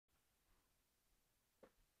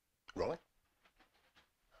Rolling.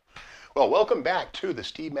 Well, welcome back to the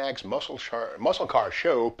Steve Maggs Muscle Car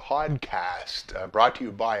Show podcast, brought to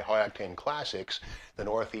you by OCTAIN Classics, the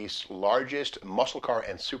Northeast's largest muscle car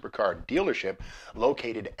and supercar dealership,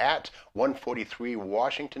 located at 143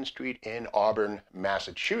 Washington Street in Auburn,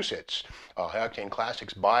 Massachusetts. OCTAIN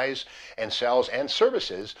Classics buys and sells and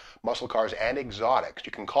services muscle cars and exotics.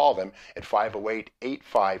 You can call them at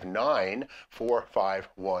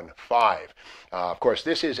 508-859-4515. Of course,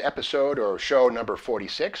 this is episode or show number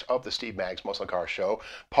 46 of the Steve Maggs Muscle Car Show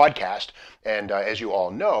podcast. And as you all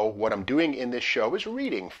know, what I'm doing in this show is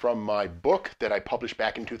reading from my book that I published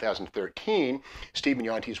back in 2013, Steve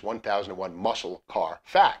Magnanti's 1001 Muscle Car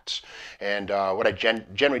Facts. And what I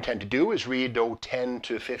generally tend to do is read 10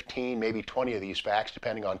 to 15, maybe 20 of these facts,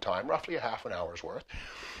 depending on time, roughly a half an hour's worth.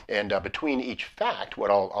 And between each fact, what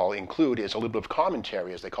I'll include is a little bit of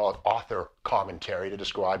commentary, as they call it, author commentary, to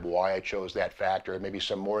describe why I chose that fact, or maybe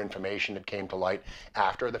some more information that came to light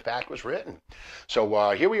after the fact was written.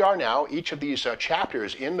 So here we are now. Each of these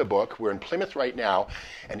chapters in the book, we're in Plymouth right now,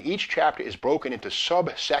 and each chapter is broken into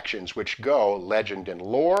subsections which go legend and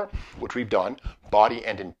lore, which we've done, body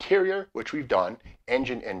and interior, which we've done,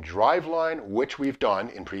 engine and driveline, which we've done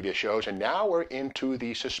in previous shows, and now we're into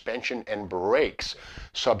the suspension and brakes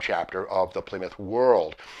subchapter of the Plymouth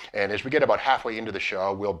world. And as we get about halfway into the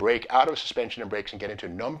show, we'll break out of suspension and brakes and get into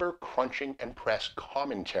number crunching and press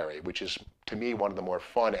commentary, which is, to me, one of the more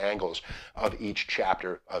fun angles of each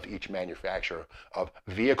chapter of each manufacturer of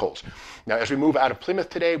vehicles. Now, as we move out of Plymouth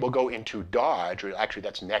today, we'll go into Dodge, or actually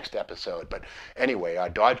that's next episode. But anyway,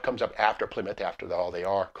 Dodge comes up after Plymouth. After all, they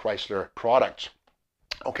are Chrysler products.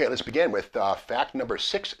 Okay, let's begin with fact number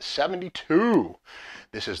 672.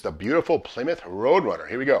 This is the beautiful Plymouth Roadrunner.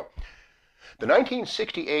 Here we go. The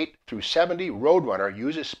 1968 through 70 Roadrunner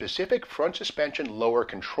uses specific front suspension lower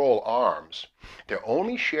control arms. They're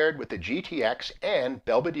only shared with the GTX and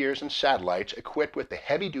Belvederes and Satellites equipped with the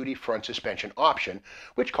heavy-duty front suspension option,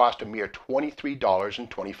 which cost a mere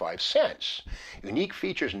 $23.25. Unique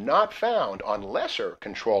features not found on lesser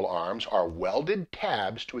control arms are welded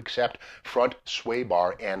tabs to accept front sway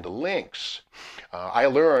bar and links. I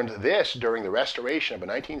learned this during the restoration of a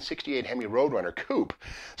 1968 Hemi Roadrunner coupe.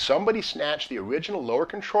 Somebody snatched the original lower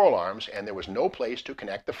control arms and there was no place to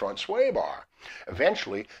connect the front sway bar.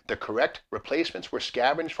 Eventually, the correct replacements were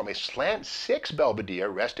scavenged from a slant 6 Belvedere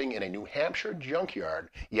resting in a New Hampshire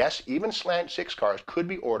junkyard. Yes, even slant 6 cars could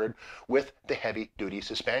be ordered with the heavy-duty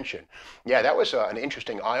suspension. Yeah, that was an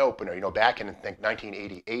interesting eye-opener. You know, back in, I think,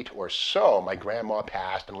 1988 or so, my grandma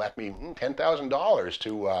passed and left me $10,000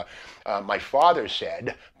 to, my father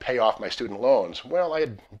said, pay off my student loans. Well, I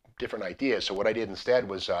had different ideas. So what I did instead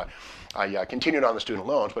was I continued on the student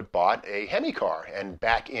loans, but bought a Hemi car. And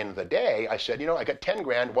back in the day, I said, you know, I got 10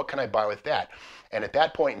 grand. What can I buy with that? And at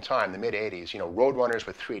that point in time, the mid 80s, you know, Roadrunners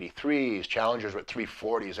with 383s, Challengers with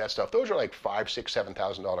 340s, that stuff, those were like $5,000, $6,000,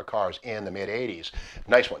 $7,000 cars in the mid 80s.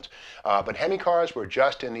 Nice ones. But Hemi cars were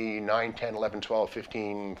just in the $9, $10, $11, $12,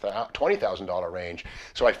 $15, $20,000 range.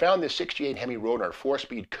 So I found this 68 Hemi Roadrunner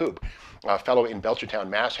 4-speed coupe. A fellow in Belchertown,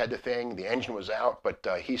 Mass had the thing. The engine was out, but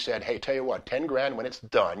he said, hey, tell you what, 10 grand when it's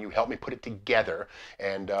done, you help me put it together.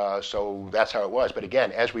 And so that's how it was. But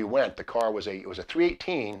again, as we went, the car was a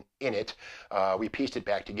 318 in it. We pieced it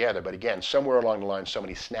back together. But again, somewhere along the line,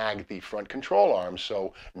 somebody snagged the front control arms,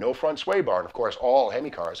 so no front sway bar. And of course, all Hemi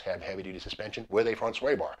cars have heavy-duty suspension with a front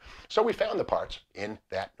sway bar. So we found the parts in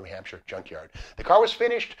that New Hampshire junkyard. The car was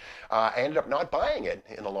finished. I ended up not buying it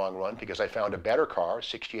in the long run because I found a better car,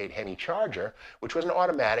 68 Hemi Charger, which was an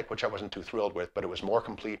automatic, which I wasn't too thrilled with, but it was more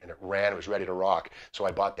complete and it ran, it was ready to rock. So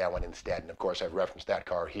I bought that one instead. And of course, I've referenced that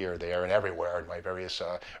car here, there, and everywhere in my various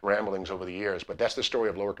ramblings over the years. But that's the story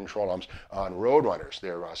of lower control arms on Roadrunners.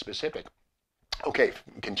 They're specific. Okay,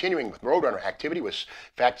 continuing with Roadrunner activity was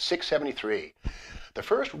fact 673. The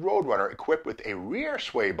first Roadrunner equipped with a rear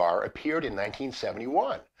sway bar appeared in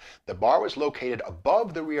 1971. The bar was located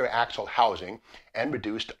above the rear axle housing and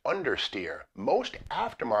reduced understeer. Most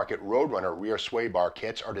aftermarket Roadrunner rear sway bar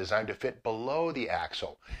kits are designed to fit below the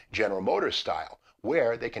axle, General Motors style,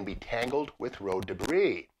 where they can be tangled with road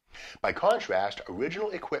debris. By contrast,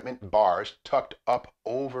 original equipment bars tucked up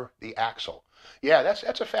over the axle. Yeah, that's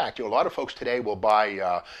a fact. You know, a lot of folks today will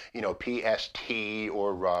buy, PST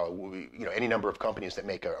or any number of companies that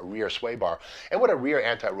make a rear sway bar. And what a rear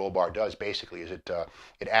anti-roll bar does basically is it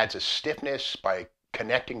adds a stiffness by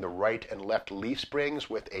connecting the right and left leaf springs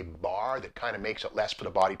with a bar that kind of makes it less for the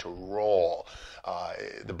body to roll.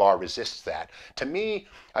 The bar resists that. To me,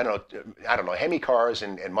 I don't know. Hemi cars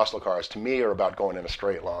and muscle cars to me are about going in a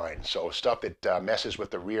straight line. So stuff that messes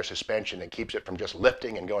with the rear suspension and keeps it from just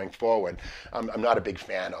lifting and going forward, I'm not a big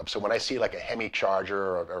fan of. So when I see like a Hemi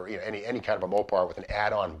Charger or any kind of a Mopar with an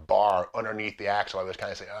add-on bar underneath the axle, I always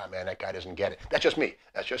kind of say, oh man, that guy doesn't get it. That's just me.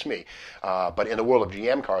 But in the world of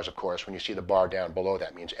GM cars, of course, when you see the bar down below,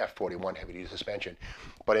 that means F41 heavy-duty suspension.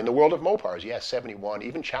 But in the world of Mopars, yes, 71,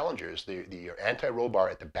 even Challengers, the anti-roll bar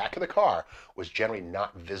at the back of the car was generally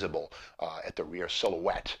not visible at the rear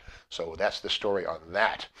silhouette. So that's the story on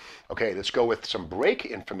that. Okay, let's go with some brake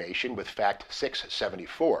information with fact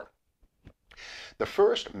 674. The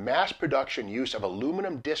first mass production use of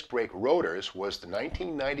aluminum disc brake rotors was the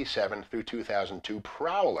 1997 through 2002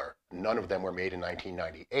 Prowler. None of them were made in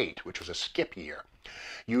 1998, which was a skip year.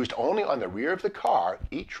 Used only on the rear of the car,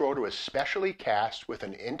 each rotor was specially cast with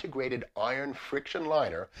an integrated iron friction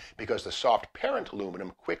liner because the soft parent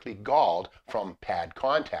aluminum quickly galled from pad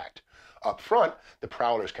contact. Up front, the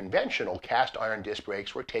Prowler's conventional cast iron disc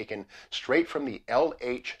brakes were taken straight from the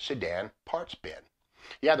LH sedan parts bin.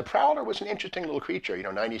 Yeah, the Prowler was an interesting little creature,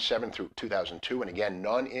 97 through 2002, and again,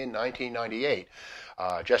 none in 1998,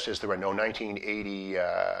 just as there were no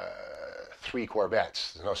 1983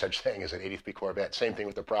 Corvettes. There's no such thing as an 83 Corvette. Same thing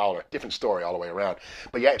with the Prowler. Different story all the way around.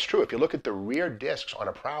 But yeah, it's true. If you look at the rear discs on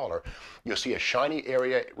a Prowler, you'll see a shiny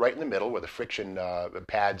area right in the middle where the friction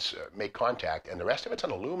pads make contact, and the rest of it's an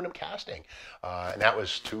aluminum casting. And that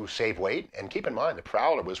was to save weight. And keep in mind, the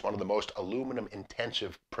Prowler was one of the most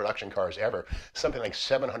aluminum-intensive production cars ever. Something like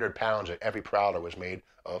 700 pounds of every Prowler was made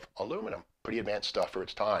of aluminum. Pretty advanced stuff for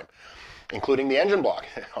its time, including the engine block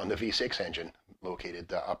on the V6 engine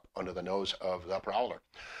located up under the nose of the Prowler.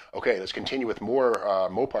 Okay, let's continue with more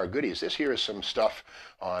Mopar goodies. This here is some stuff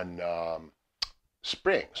on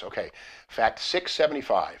springs. Okay, fact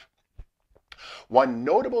 675. One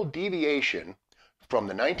notable deviation from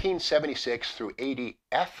the 1976 through 80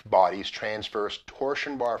 F body's transverse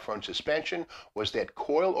torsion bar front suspension was that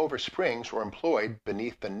coil-over springs were employed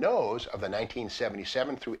beneath the nose of the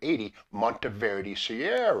 1977 through 80 Monteverdi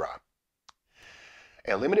Sierra,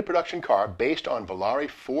 a limited production car based on Volare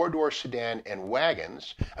four-door sedan and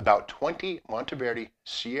wagons. About 20 Monteverdi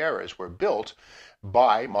Sierras were built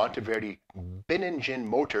by Monteverdi Binningen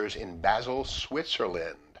Motors in Basel,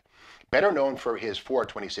 Switzerland. Better known for his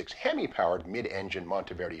 426 Hemi-powered mid-engine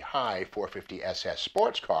Monteverdi High 450 SS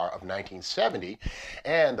sports car of 1970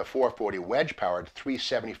 and the 440 wedge-powered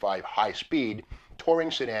 375 high-speed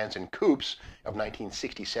touring sedans and coupes of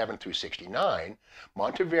 1967 through 69,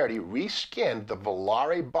 Monteverdi reskinned the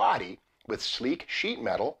Volare body with sleek sheet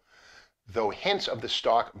metal, though hints of the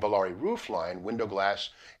stock Volare roofline, window glass,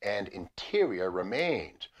 and interior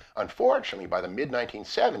remained. Unfortunately, by the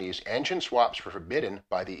mid-1970s, engine swaps were forbidden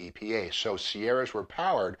by the EPA, so Sierras were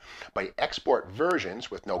powered by export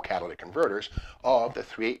versions with no catalytic converters of the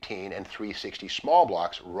 318 and 360 small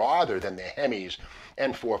blocks rather than the Hemis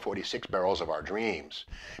and 446 barrels of our dreams.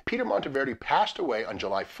 Peter Monteverdi passed away on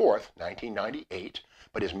July 4th, 1998,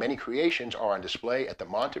 but his many creations are on display at the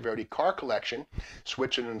Monteverdi Car Collection,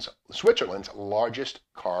 Switzerland's largest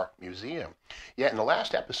car museum. Yeah, in the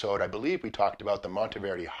last episode, I believe we talked about the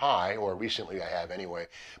Monteverdi High, or recently I have anyway,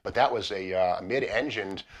 but that was a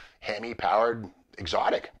mid-engined, Hemi-powered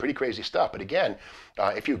exotic, pretty crazy stuff. But again,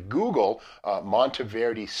 if you Google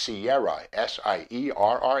Monteverdi Sierra,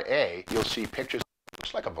 Sierra, you'll see pictures.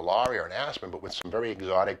 Looks like a Volare or an Aspen, but with some very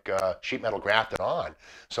exotic sheet metal grafted on.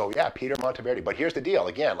 So yeah, Peter Monteverdi. But here's the deal.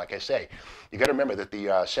 Again, like I say, you got to remember that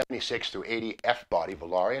the 76 through 80 F body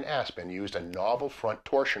Volare and Aspen used a novel front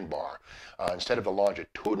torsion bar instead of the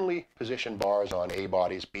longitudinally positioned bars on A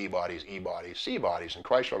bodies, B bodies, E bodies, C bodies in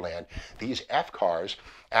Chrysler land. These F cars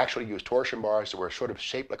actually used torsion bars that were sort of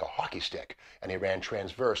shaped like a hockey stick, and they ran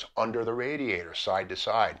transverse under the radiator, side to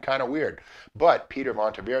side. Kind of weird. But Peter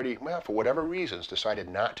Monteverdi, well, for whatever reasons, decided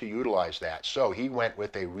not to utilize that. So he went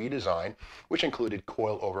with a redesign, which included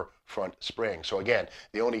coil-over front springs. So again,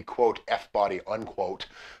 the only, quote, F-body, unquote,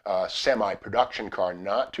 semi-production car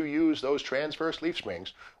not to use those transverse leaf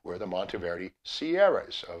springs were the Monteverdi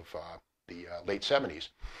Sierras of the late 70s.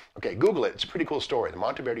 Okay, Google it. It's a pretty cool story. The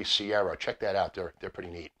Monteverdi Sierra. Check that out. They're pretty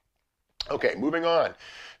neat. Okay, moving on.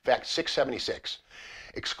 Fact 676.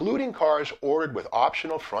 Excluding cars ordered with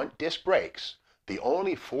optional front disc brakes, the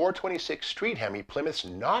only 426 Street Hemi Plymouths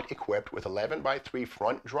not equipped with 11x3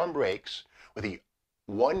 front drum brakes with the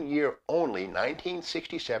 1 year only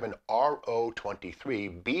 1967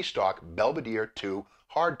 RO23 B-Stock Belvedere 2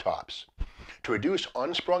 hardtops. To reduce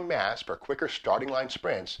unsprung mass for quicker starting line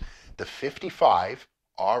sprints, the 55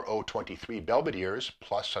 RO23 Belvederes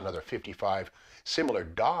plus another 55 similar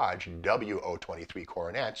Dodge WO23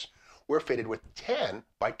 Coronets were fitted with 10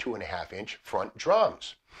 by 2.5 inch front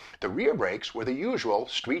drums. The rear brakes were the usual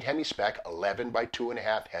street hemi-spec 11 by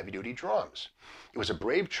 2.5 heavy-duty drums. It was a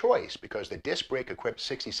brave choice because the disc brake equipped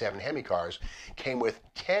 67 Hemi cars came with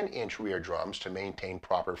 10-inch rear drums to maintain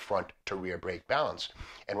proper front to rear brake balance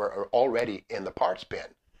and were already in the parts bin.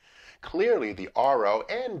 Clearly, the RO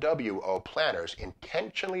and WO planners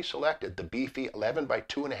intentionally selected the beefy 11 by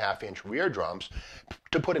 2.5 inch rear drums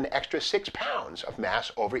to put an extra 6 pounds of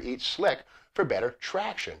mass over each slick for better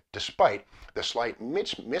traction, despite the slight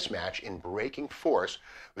mismatch in braking force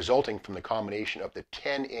resulting from the combination of the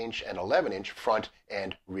 10-inch and 11-inch front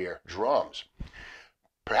and rear drums.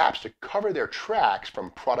 Perhaps to cover their tracks from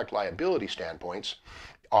product liability standpoints,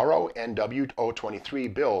 RO and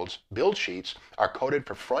WO23 build sheets are coated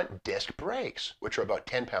for front disc brakes, which are about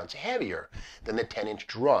 10 pounds heavier than the 10-inch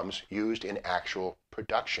drums used in actual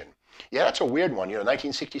production. Yeah, that's a weird one.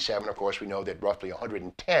 1967, of course, we know that roughly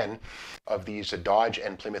 110 of these Dodge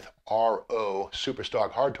and Plymouth RO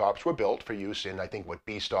Superstock hardtops were built for use in, I think,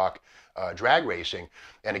 B-stock drag racing.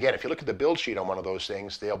 And again, if you look at the build sheet on one of those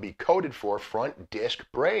things, they'll be coated for front disc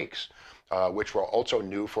brakes, which were also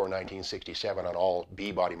new for 1967 on all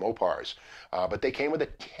B-body Mopars. But they came with a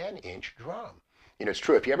 10-inch drum. It's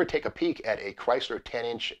true, if you ever take a peek at a Chrysler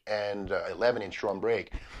 10-inch and 11-inch drum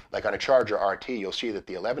brake, like on a Charger RT, you'll see that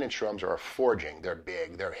the 11-inch drums are a forging. They're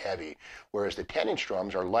big, they're heavy, whereas the 10-inch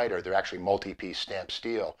drums are lighter. They're actually multi-piece stamped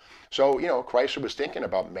steel. So, Chrysler was thinking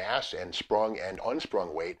about mass and sprung and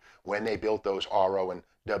unsprung weight when they built those RO and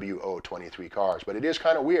WO23 cars. But it is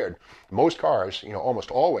kind of weird. Most cars,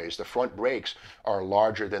 almost always, the front brakes are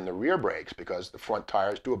larger than the rear brakes because the front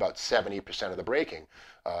tires do about 70% of the braking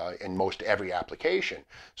in most every application.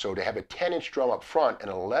 So to have a 10-inch drum up front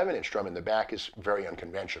and an 11-inch drum in the back is very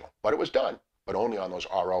unconventional. But it was done, but only on those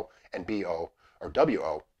RO and BO or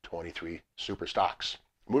WO23 super stocks.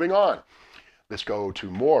 Moving on. Let's go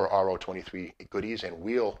to more RO23 goodies and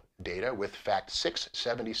wheel data with fact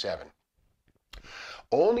 677.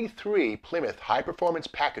 Only 3 Plymouth high-performance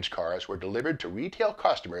package cars were delivered to retail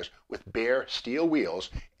customers with bare steel wheels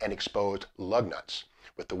and exposed lug nuts,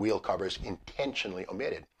 with the wheel covers intentionally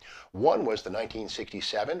omitted. One was the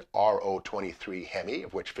 1967 RO23 Hemi,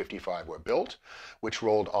 of which 55 were built, which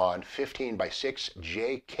rolled on 15 by 6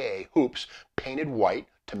 JK hoops painted white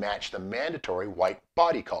to match the mandatory white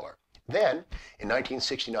body color. Then, in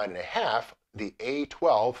 1969.5, the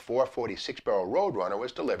A12 446 barrel Roadrunner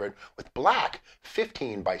was delivered with black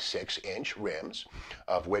 15 by 6 inch rims,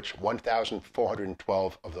 of which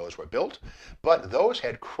 1,412 of those were built, but those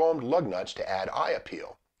had chromed lug nuts to add eye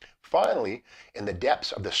appeal. Finally, in the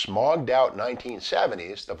depths of the smogged out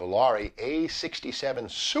 1970s, the Volare A67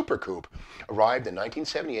 Super Coupe arrived in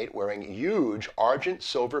 1978 wearing huge argent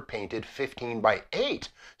silver painted 15 by 8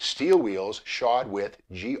 steel wheels shod with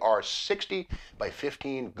GR60 by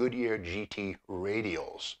 15 Goodyear GT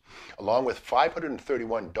radials. Along with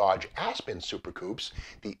 531 Dodge Aspen Super Coupes,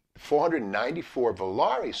 the 494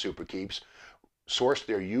 Volare Super Coupes sourced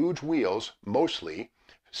their huge wheels mostly,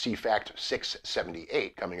 see fact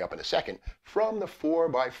 678 coming up in a second, from the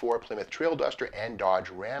 4x4 Plymouth Trail Duster and Dodge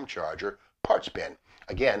Ram Charger parts bin.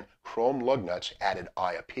 Again, chrome lug nuts added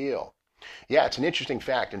eye appeal. Yeah, it's an interesting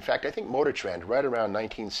fact. In fact, I think Motor Trend, right around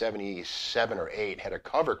 1977 or 8, had a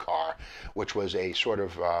cover car, which was a sort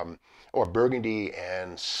of, or burgundy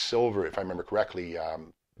and silver, if I remember correctly,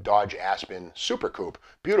 Dodge Aspen Super Coupe.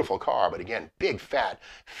 Beautiful car, but again, big fat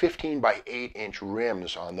 15 by 8 inch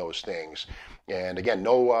rims on those things. And again,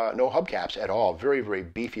 no hubcaps at all. Very, very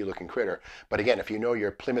beefy looking critter. But again, if you know your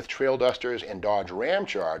Plymouth Trail Dusters and Dodge Ram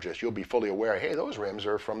Chargers, you'll be fully aware, hey, those rims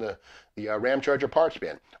are from the Ram Charger parts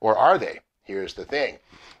bin. Or are they? Here's the thing.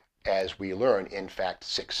 As we learn in fact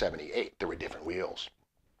 678, there were different wheels.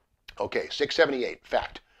 Okay, 678,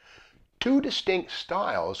 fact. 2 distinct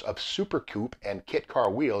styles of Super Coupe and kit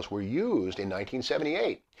car wheels were used in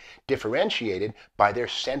 1978, differentiated by their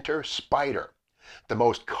center spider. The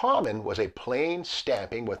most common was a plain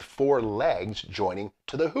stamping with 4 legs joining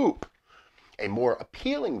to the hoop. A more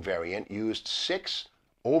appealing variant used 6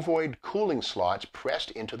 ovoid cooling slots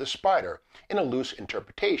pressed into the spider in a loose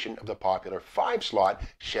interpretation of the popular 5-slot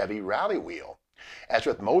Chevy Rally wheel. As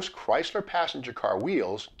with most Chrysler passenger car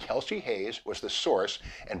wheels, Kelsey Hayes was the source,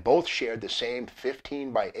 and both shared the same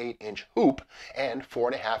 15 by 8 inch hoop and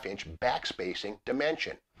 4.5 inch backspacing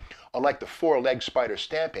dimension. Unlike the 4-leg spider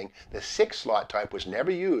stamping, the 6-slot type was never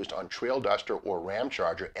used on Trail Duster or Ram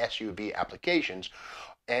Charger SUV applications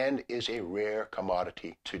and is a rare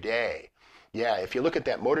commodity today. Yeah, if you look at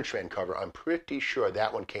that Motor Trend cover, I'm pretty sure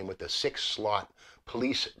that one came with the 6-slot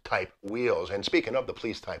police type wheels. And speaking of the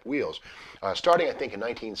police type wheels, starting I think in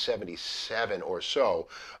 1977 or so,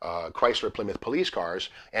 Chrysler Plymouth police cars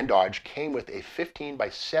and Dodge came with a 15 by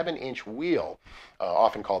 7-inch wheel,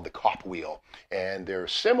 often called the cop wheel. And they're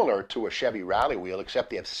similar to a Chevy Rally wheel, except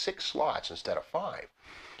they have 6 slots instead of 5.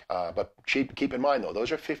 But keep in mind, though,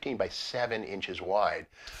 those are 15 by 7 inches wide.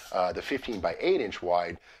 The 15 by 8-inch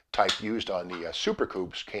wide type used on the Super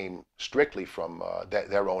Coupes came strictly from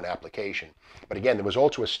their own application. But again, there was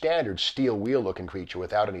also a standard steel wheel-looking creature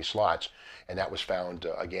without any slots, and that was found,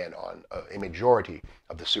 again, on a majority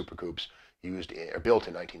of the Super Coupes built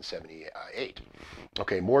in 1978.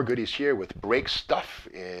 Okay, more goodies here with brake stuff.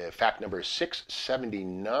 Fact number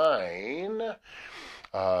 679.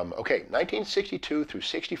 Okay, 1962 through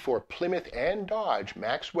 64 Plymouth and Dodge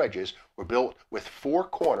Max wedges were built with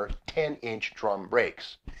 4-corner 10-inch drum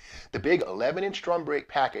brakes. The big 11-inch drum brake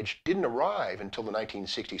package didn't arrive until the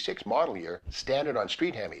 1966 model year, standard on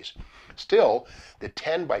street Hemis. Still, the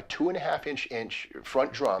 10 by 2.5-inch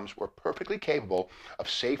front drums were perfectly capable of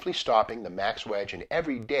safely stopping the Max wedge in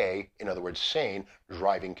everyday, in other words, sane,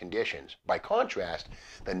 driving conditions. By contrast,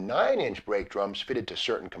 the 9-inch brake drums fitted to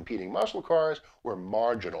certain competing muscle cars were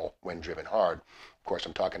marginal when driven hard. Of course,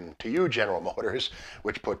 I'm talking to you, General Motors,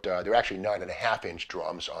 which put, they're actually 9.5-inch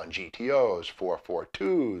drums on GTOs,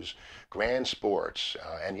 442s, Grand Sports,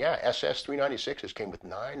 and yeah, SS 396s came with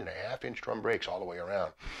 9.5-inch drum brakes all the way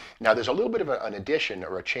around. Now, there's a little bit of an addition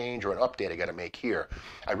or a change or an update I got to make here.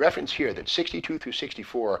 I reference here that 62 through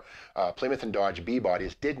 64 Plymouth and Dodge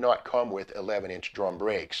B-bodies did not come with 11-inch drum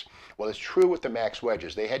brakes. Well, it's true with the Max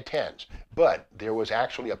wedges. They had 10s, but there was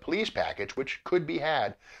actually a police package which could be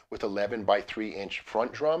had with 11 by 3-inch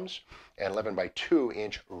front drums and 11 by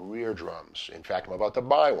 2-inch rear drums. In fact, I'm about to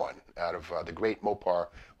buy one out of the Great Mopar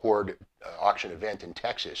Horde auction event in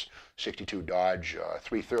Texas, 62 Dodge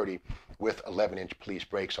 330 with 11-inch police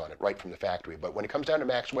brakes on it, right from the factory. But when it comes down to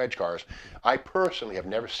Max wedge cars, I personally have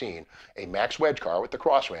never seen a Max wedge car with the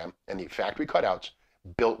cross ram and the factory cutouts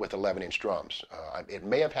built with 11-inch drums. It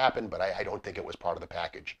may have happened, but I don't think it was part of the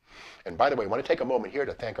package. And by the way, I want to take a moment here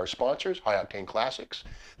to thank our sponsors, High Octane Classics,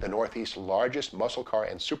 the Northeast's largest muscle car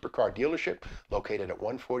and supercar dealership, located at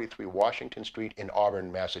 143 Washington Street in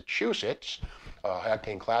Auburn, Massachusetts. High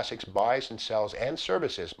Octane Classics buys and sells and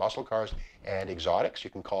services muscle cars and exotics. You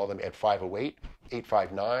can call them at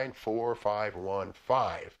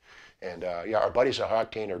 508-859-4515. And yeah, our buddies at High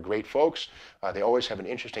Octane are great folks. They always have an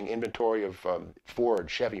interesting inventory of Ford,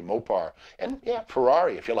 Chevy, Mopar, and yeah,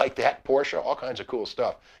 Ferrari, if you like that, Porsche, all kinds of cool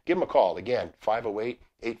stuff. Give them a call. Again,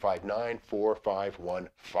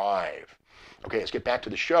 508-859-4515. Okay, let's get back to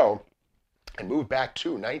the show and move back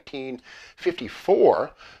to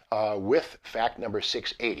 1954 with fact number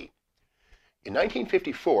 680. In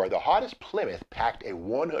 1954, the hottest Plymouth packed a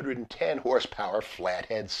 110 horsepower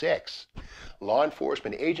flathead 6. Law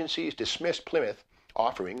enforcement agencies dismissed Plymouth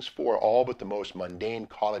offerings for all but the most mundane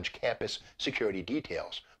college campus security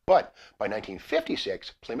details. But by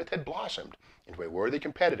 1956, Plymouth had blossomed into a worthy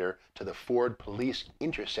competitor to the Ford Police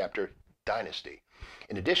Interceptor dynasty.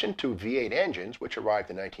 In addition to V8 engines, which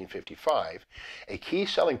arrived in 1955, a key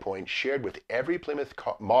selling point shared with every Plymouth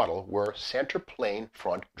model were center plane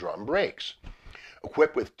front drum brakes.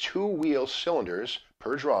 Equipped with 2 wheel cylinders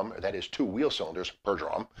per drum, that is 2 wheel cylinders per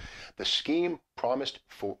drum, the scheme promised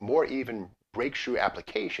for more even brake shoe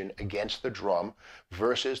application against the drum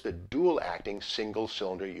versus the dual-acting single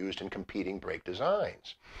cylinder used in competing brake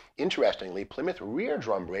designs. Interestingly, Plymouth rear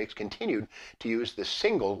drum brakes continued to use the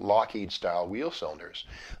single Lockheed-style wheel cylinders.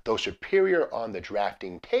 Though superior on the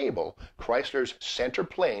drafting table, Chrysler's center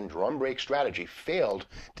plane drum brake strategy failed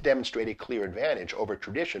to demonstrate a clear advantage over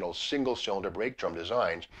traditional single-cylinder brake drum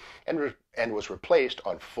designs and was replaced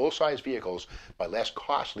on full-size vehicles by less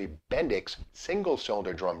costly Bendix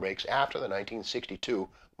single-cylinder drum brakes after the 1962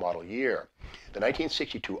 model year. The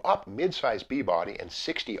 1962 up midsize B-body and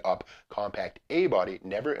 60 up compact A-body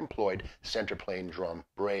never employed center plane drum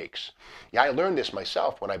brakes. Yeah, I learned this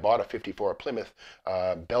myself when I bought a 54 Plymouth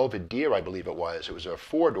Belvedere, I believe it was. It was a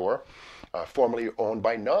 4-door, formerly owned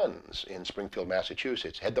by Nuns in Springfield,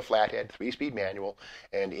 Massachusetts. Had the flathead, 3-speed manual,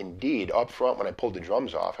 and indeed, up front when I pulled the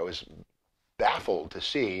drums off, I was baffled to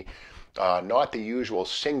see not the usual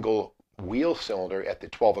single wheel cylinder at the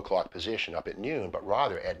 12 o'clock position up at noon, but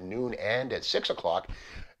rather at noon and at 6 o'clock,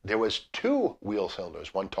 there was 2 wheel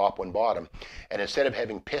cylinders, one top, one bottom. And instead of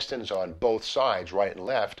having pistons on both sides, right and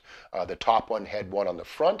left, the top one had one on the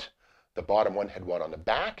front, the bottom one had one on the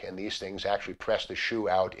back, and these things actually pressed the shoe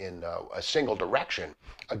out in a single direction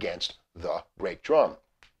against the brake drum.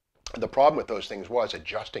 The problem with those things was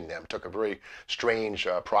adjusting them took a very strange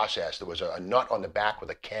process. There was a nut on the back with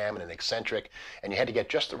a cam and an eccentric, and you had to get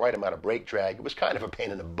just the right amount of brake drag. It was kind of a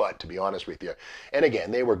pain in the butt, to be honest with you. And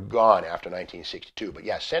again, they were gone after 1962. But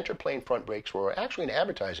yeah, center plane front brakes were actually an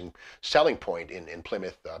advertising selling point in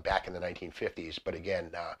Plymouth back in the 1950s. But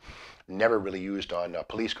again, never really used on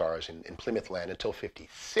police cars in Plymouth land until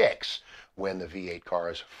 56, when the V8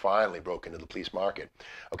 cars finally broke into the police market.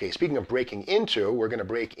 Okay, speaking of breaking into, we're going to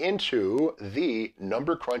break into the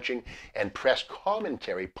number crunching and press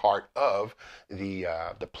commentary part of the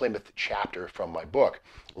Plymouth chapter from my book,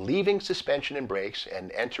 leaving suspension and brakes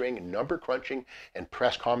and entering number crunching and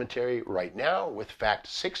press commentary right now with fact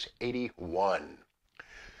 681.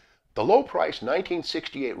 The low-priced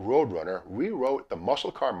 1968 Roadrunner rewrote the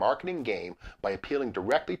muscle car marketing game by appealing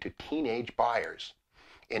directly to teenage buyers.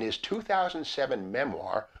 In his 2007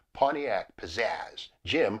 memoir, Pontiac Pizzazz,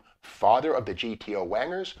 Jim, father of the GTO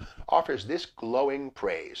Wangers, offers this glowing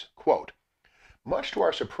praise, quote, "Much to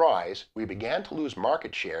our surprise, we began to lose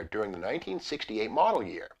market share during the 1968 model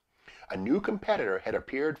year. A new competitor had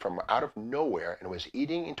appeared from out of nowhere and was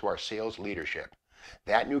eating into our sales leadership.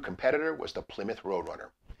 That new competitor was the Plymouth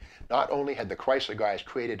Roadrunner. Not only had the Chrysler guys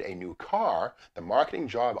created a new car, the marketing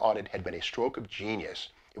job on it had been a stroke of genius.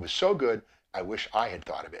 It was so good, I wish I had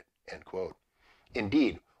thought of it," end quote.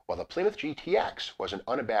 Indeed, while the Plymouth GTX was an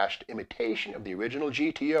unabashed imitation of the original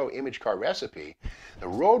GTO image car recipe, the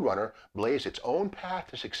Roadrunner blazed its own path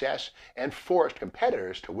to success and forced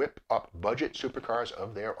competitors to whip up budget supercars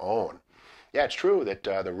of their own. Yeah, it's true that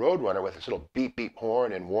the Roadrunner with its little beep beep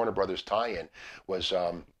horn and Warner Brothers tie-in was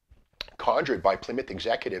conjured by Plymouth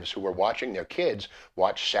executives who were watching their kids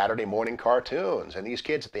watch Saturday morning cartoons. And these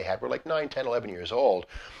kids that they had were like 9, 10, 11 years old.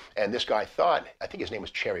 And this guy thought, I think his name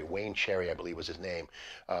was Cherry, Wayne Cherry, I believe was his name.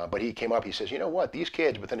 But he came up, he says, you know what, these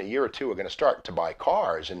kids within a year or two are going to start to buy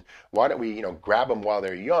cars. And why don't we, grab them while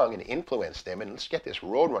they're young and influence them? And let's get this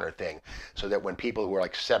Roadrunner thing so that when people who are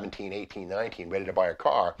like 17, 18, 19, ready to buy a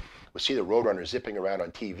car, would see the Roadrunner zipping around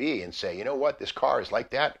on TV and say, you know what, this car is like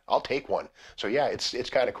that, I'll take one. So yeah, it's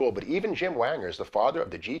kind of cool. But even Jim Wangers, the father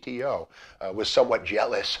of the GTO, was somewhat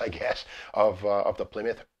jealous, I guess, of the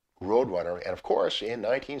Plymouth Roadrunner. And of course, in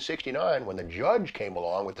 1969, when the Judge came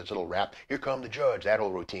along with its little rap, "Here come the Judge," that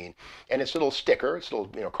whole routine, and its little sticker, its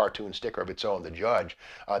little cartoon sticker of its own, the Judge,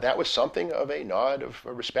 that was something of a nod of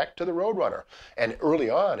respect to the Roadrunner. And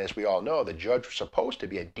early on, as we all know, the Judge was supposed to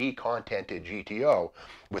be a decontented GTO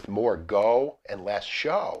with more go and less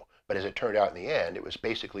show. But as it turned out in the end, it was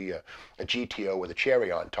basically a GTO with a cherry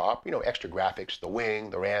on top, extra graphics, the wing,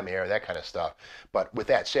 the ram air, that kind of stuff. But with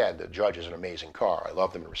that said, the Judge is an amazing car. I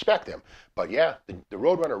love them and respect them. But yeah, the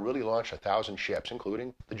Roadrunner really launched 1,000 ships,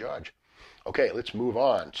 including the Judge. Okay, let's move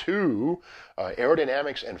on to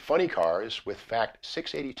aerodynamics and funny cars with fact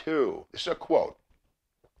 682. This is a quote.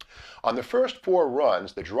 On the first 4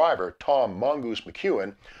 runs, the driver, Tom Mongoose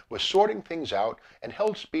McEwen, was sorting things out and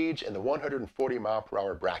held speeds in the 140 mile per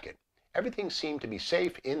hour bracket. Everything seemed to be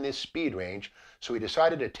safe in this speed range, so he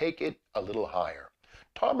decided to take it a little higher.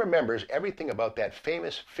 Tom remembers everything about that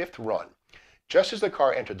famous 5th run. Just as the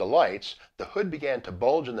car entered the lights, the hood began to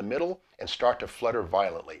bulge in the middle and start to flutter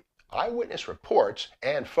violently. Eyewitness reports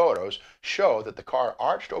and photos show that the car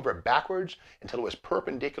arched over backwards until it was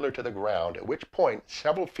perpendicular to the ground, at which point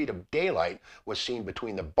several feet of daylight was seen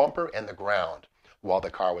between the bumper and the ground, while the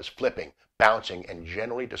car was flipping, bouncing, and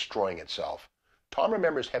generally destroying itself. Tom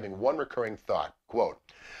remembers having one recurring thought, quote,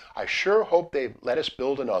 "I sure hope they let us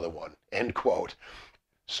build another one," end quote.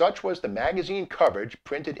 Such was the magazine coverage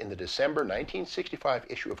printed in the December 1965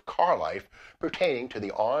 issue of Car Life pertaining to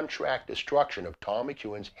the on-track destruction of Tom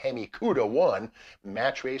McEwen's Hemi Cuda 1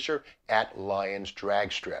 match racer at Lyons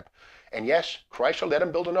drag strip. And yes, Chrysler let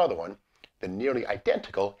him build another one, the nearly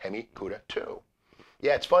identical Hemi Cuda 2.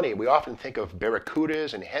 Yeah, it's funny. We often think of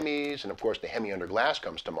Barracudas and Hemis, and of course the Hemi under glass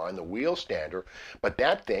comes to mind, the wheel stander. But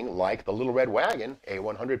that thing, like the Little Red Wagon,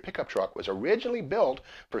 A100 pickup truck, was originally built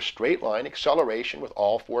for straight line acceleration with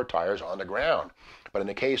all 4 tires on the ground. But in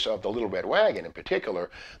the case of the Little Red Wagon in particular,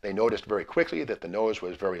 they noticed very quickly that the nose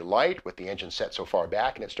was very light with the engine set so far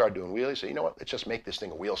back, and it started doing wheelies. So you know what, let's just make this thing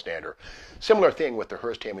a wheel stander. Similar thing with the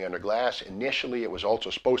Hurst Hemi under glass. Initially, it was also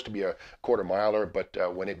supposed to be a quarter miler,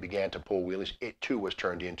 but when it began to pull wheelies, it too was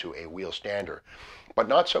turned into a wheel stander. But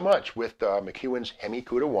not so much with McEwen's Hemi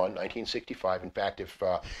Cuda 1, 1965. In fact, if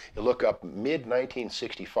you look up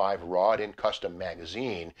mid-1965 Rod and Custom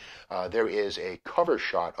magazine, there is a cover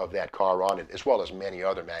shot of that car on it, as well as many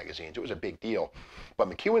other magazines. It was a big deal. But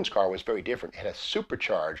McEwen's car was very different. It had a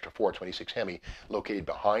supercharged 426 Hemi located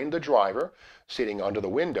behind the driver, sitting under the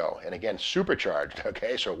window. And again, supercharged,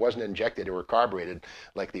 okay? So it wasn't injected or carbureted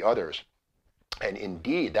like the others. And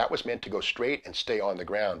indeed, that was meant to go straight and stay on the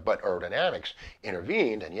ground, but aerodynamics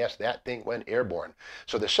intervened, and yes, that thing went airborne.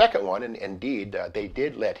 So the second one, and indeed, they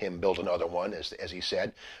did let him build another one, as he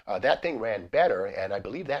said. That thing ran better, and I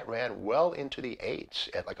believe that ran well into the 8s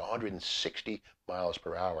at like 160 miles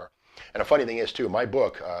per hour. And a funny thing is, too, my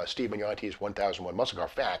book, Steve Magnanti's 1001 Muscle Car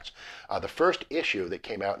Facts, the first issue that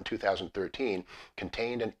came out in 2013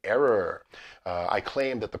 contained an error. I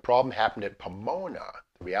claimed that the problem happened at Pomona.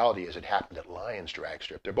 The reality is it happened at Lyons Drag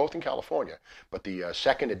Strip. They're both in California, but the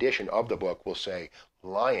second edition of the book will say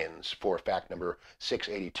Lyons for fact number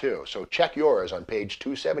 682. So check yours on page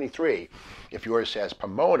 273. If yours says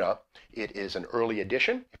Pomona, it is an early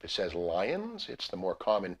edition. If it says Lyons, it's the more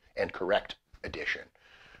common and correct edition.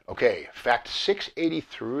 Okay, fact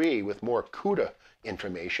 683 with more CUDA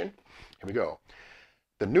information. Here we go.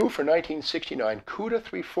 The new for 1969 CUDA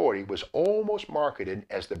 340 was almost marketed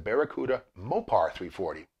as the Barracuda Mopar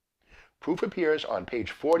 340. Proof appears on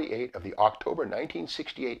page 48 of the October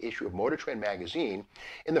 1968 issue of Motor Trend magazine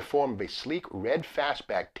in the form of a sleek red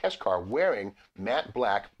fastback test car wearing matte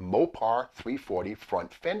black Mopar 340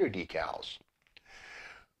 front fender decals.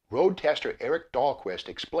 Road tester Eric Dahlquist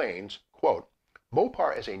explains, quote,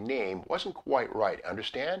 Mopar as a name wasn't quite right,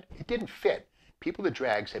 understand? It didn't fit. People at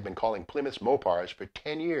Drags have been calling Plymouth's Mopars for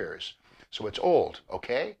 10 years, so it's old,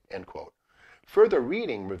 okay? End quote. Further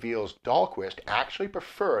reading reveals Dahlquist actually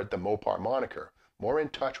preferred the Mopar moniker, more in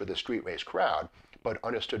touch with the street race crowd, but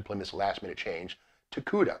understood Plymouth's last-minute change to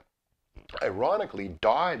CUDA. Ironically,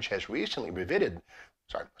 Dodge has recently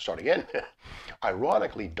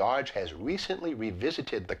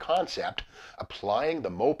revisited the concept, applying the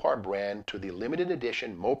Mopar brand to the limited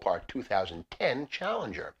edition Mopar 2010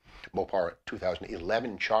 Challenger, Mopar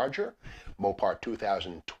 2011 Charger, Mopar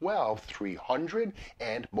 2012 300,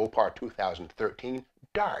 and Mopar 2013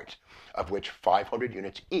 Dart, of which 500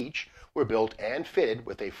 units each were built and fitted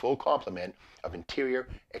with a full complement of interior,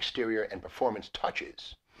 exterior, and performance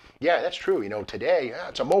touches. Yeah, that's true. Today,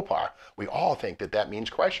 it's a Mopar. We all think that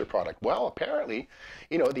means Chrysler product. Well, apparently,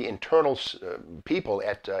 the internal people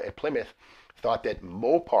at Plymouth thought that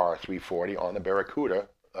Mopar 340 on the Barracuda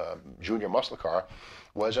junior muscle car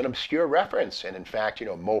was an obscure reference. And in fact,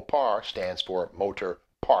 Mopar stands for Motor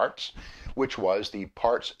Parts, which was the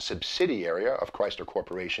parts subsidiary of Chrysler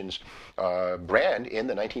Corporation's brand in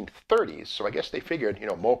the 1930s. So I guess they figured,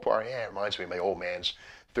 Mopar, it reminds me of my old man's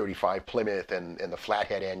 35 Plymouth and the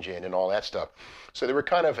flathead engine and all that stuff. So they were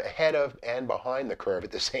kind of ahead of and behind the curve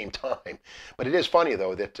at the same time. But it is funny,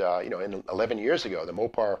 though, that, 11 years ago, the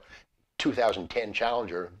Mopar 2010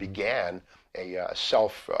 Challenger began a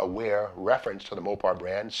self-aware reference to the Mopar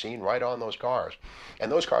brand seen right on those cars.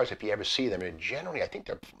 And those cars, if you ever see them, generally, I think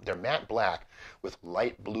they're matte black with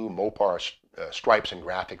light blue Mopar stripes and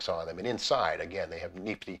graphics on them. And inside, again, they have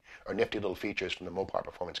nifty little features from the Mopar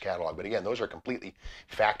Performance catalog. But again, those are completely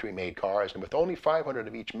factory-made cars. And with only 500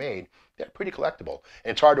 of each made, they're pretty collectible.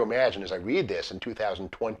 And it's hard to imagine, as I read this in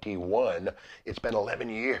 2021, it's been 11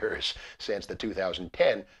 years since the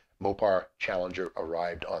 2010 Mopar Challenger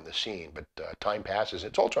arrived on the scene. But time passes.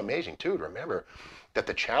 It's also amazing, too, to remember that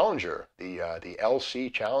the Challenger, the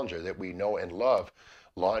LC Challenger that we know and love,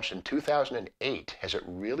 launched in 2008. Has it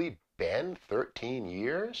really been 13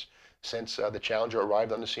 years since the Challenger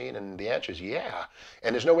arrived on the scene? And the answer is yeah.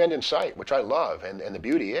 And there's no end in sight, which I love. And the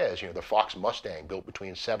beauty is, the Fox Mustang built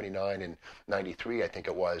between 79 and 93, I think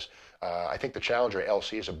it was. I think the Challenger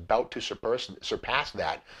LC is about to surpass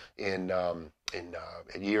that in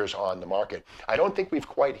years on the market. I don't think we've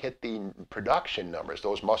quite hit the production numbers.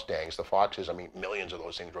 Those Mustangs, the Foxes, millions of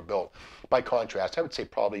those things were built. By contrast, I would say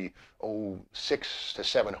probably 600,000 to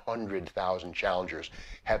 700,000 Challengers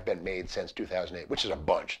have been made since 2008, which is a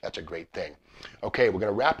bunch. That's a great thing. Okay, we're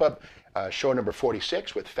going to wrap up show number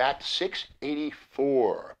 46 with fact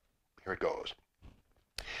 684. Here it goes.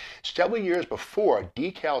 Several years before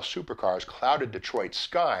decal supercars clouded Detroit's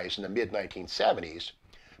skies in the mid-1970s,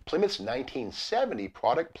 Plymouth's 1970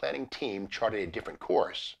 product planning team charted a different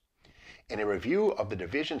course. In a review of the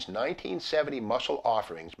division's 1970 muscle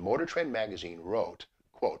offerings, Motor Trend magazine wrote,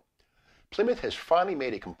 quote, Plymouth has finally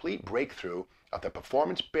made a complete breakthrough of the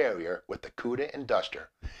performance barrier with the CUDA and Duster.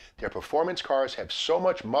 Their performance cars have so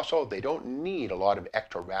much muscle they don't need a lot of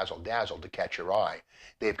extra razzle-dazzle to catch your eye.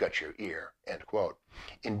 They've got your ear, end quote.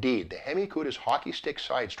 Indeed, the Hemi CUDA's hockey stick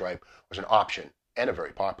side stripe was an option, and a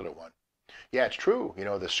very popular one. Yeah, it's true. You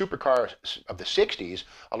know, the supercars of the 60s,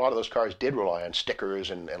 a lot of those cars did rely on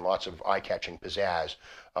stickers and lots of eye-catching pizzazz.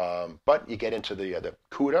 But you get into the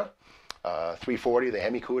Cuda, 340, the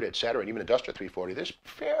Hemi Cuda, etc., and even the Duster 340, there's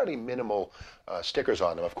fairly minimal stickers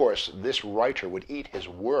on them. Of course, this writer would eat his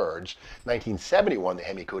words. 1971, the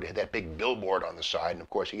Hemi Cuda had that big billboard on the side, and of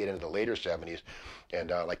course, you get into the later 70s,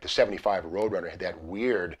 and like the 75 Roadrunner had that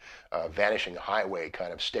weird vanishing highway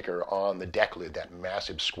kind of sticker on the deck lid, that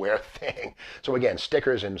massive square thing. So again,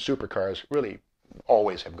 stickers and supercars really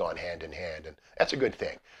always have gone hand in hand, and that's a good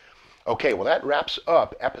thing. Okay, well, that wraps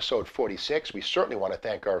up episode 46. We certainly want to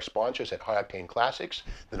thank our sponsors at High Octane Classics,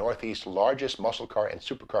 the Northeast's largest muscle car and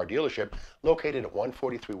supercar dealership, located at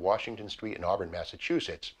 143 Washington Street in Auburn,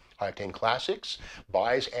 Massachusetts. High Octane Classics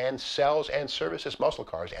buys and sells and services muscle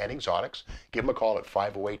cars and exotics. Give them a call at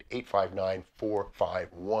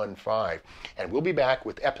 508-859-4515. And we'll be back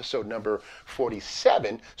with episode number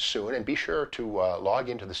 47 soon. And be sure to log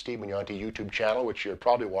into the Steve Mugnante YouTube channel, which you're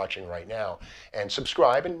probably watching right now, and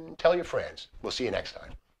subscribe and tell your friends. We'll see you next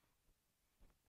time.